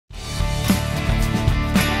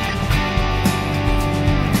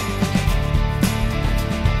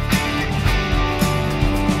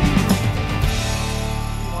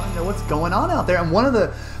going on out there. And one of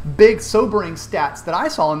the big sobering stats that I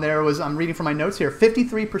saw in there was, I'm reading from my notes here,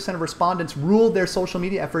 53% of respondents ruled their social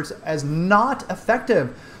media efforts as not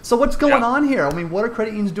effective. So what's going on here? I mean, what are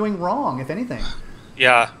credit unions doing wrong, if anything?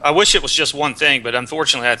 Yeah, I wish it was just one thing, but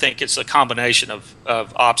unfortunately, I think it's a combination of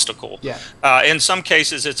obstacle. Yeah. In some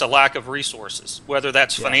cases, it's a lack of resources, whether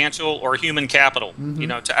that's financial or human capital, you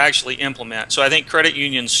know, to actually implement. So I think credit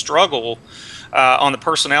unions struggle on the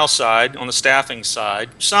personnel side, on the staffing side.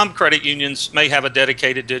 Some credit unions may have a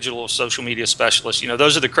dedicated digital or social media specialist. You know,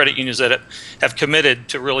 those are the credit unions that have committed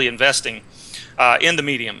to really investing in the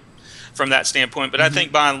medium from that standpoint. But I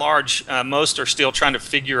think by and large, most are still trying to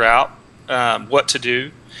figure out what to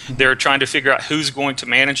do. They're trying to figure out who's going to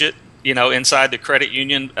manage it, you know, inside the credit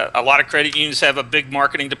union. A lot of credit unions have a big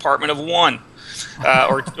marketing department of one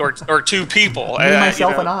or two people. Me,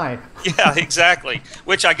 myself, and I. Yeah, exactly,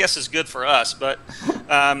 which I guess is good for us. But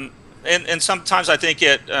and sometimes I think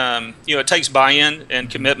it you know, it takes buy-in and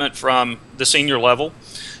commitment from the senior level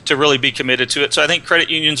to really be committed to it. So I think credit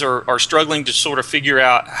unions are struggling to sort of figure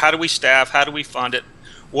out, how do we staff, how do we fund it,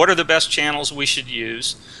 what are the best channels we should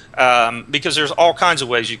use, because there's all kinds of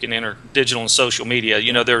ways you can enter digital and social media.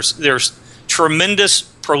 You know, there's tremendous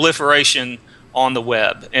proliferation on the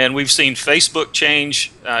web, and we've seen Facebook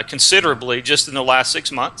change considerably just in the last 6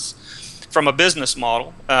 months from a business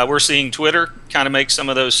model. We're seeing Twitter kind of make some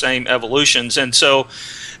of those same evolutions, and so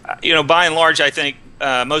you know, by and large, I think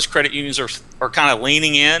most credit unions are kind of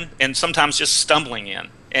leaning in and sometimes just stumbling in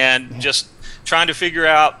and just trying to figure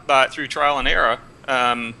out through trial and error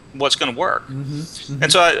what's going to work. And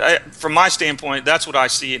so I, from my standpoint, that's what I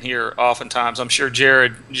see in here oftentimes. I'm sure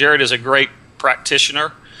Jared is a great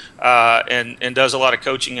practitioner and does a lot of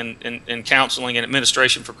coaching and counseling and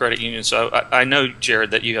administration for credit unions. So I know,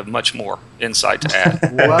 Jared, that you have much more insight to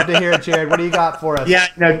add. Love to hear it, Jared. What do you got for us? Yeah,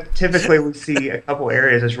 you know, typically we see a couple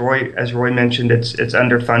areas. As Roy mentioned, it's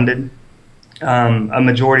underfunded. A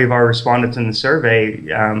majority of our respondents in the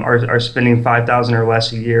survey are spending $5,000 or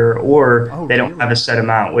less a year, or they don't have a set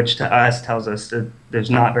amount, which to us tells us that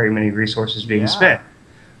there's not very many resources being spent.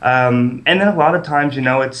 And then a lot of times, you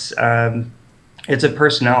know, it's a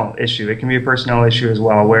personnel issue. It can be a personnel issue as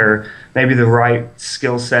well, where maybe the right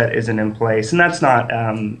skill set isn't in place. And that's not,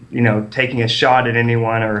 you know, taking a shot at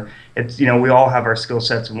anyone, or it's, you know, we all have our skill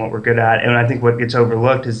sets and what we're good at. And I think what gets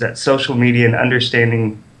overlooked is that social media and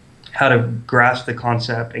understanding how to grasp the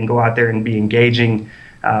concept and go out there and be engaging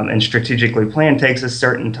and strategically plan takes a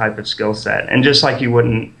certain type of skill set. And just like you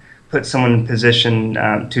wouldn't put someone in position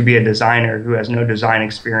to be a designer who has no design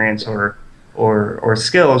experience or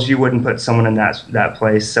skills, you wouldn't put someone in that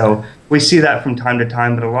place. So we see that from time to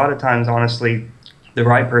time, but a lot of times, honestly, the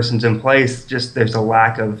right person's in place, just there's a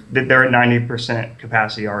lack of, they're at 90%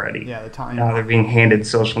 capacity already. Yeah, the time. Now they're being handed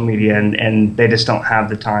social media, and they just don't have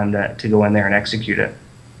the time to go in there and execute it.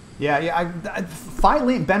 Yeah.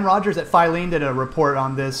 Filene, Ben Rogers at Filene did a report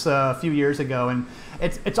on this a few years ago, and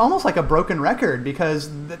it's almost like a broken record,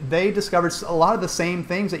 because they discovered a lot of the same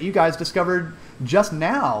things that you guys discovered just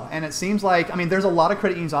now. And it seems like, I mean, there's a lot of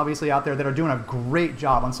credit unions obviously out there that are doing a great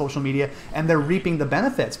job on social media, and they're reaping the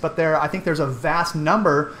benefits. But I think there's a vast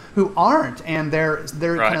number who aren't, and they're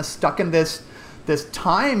kind of stuck in this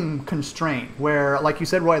time constraint where, like you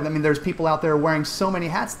said, Roy, I mean, there's people out there wearing so many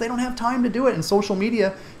hats, they don't have time to do it. And social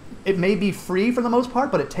media, it may be free for the most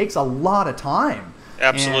part, but it takes a lot of time.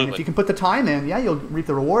 Absolutely. And if you can put the time in, yeah, you'll reap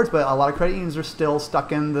the rewards. But a lot of credit unions are still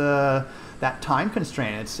stuck in that time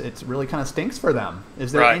constraint. It really kind of stinks for them.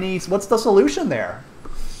 Is there what's the solution there?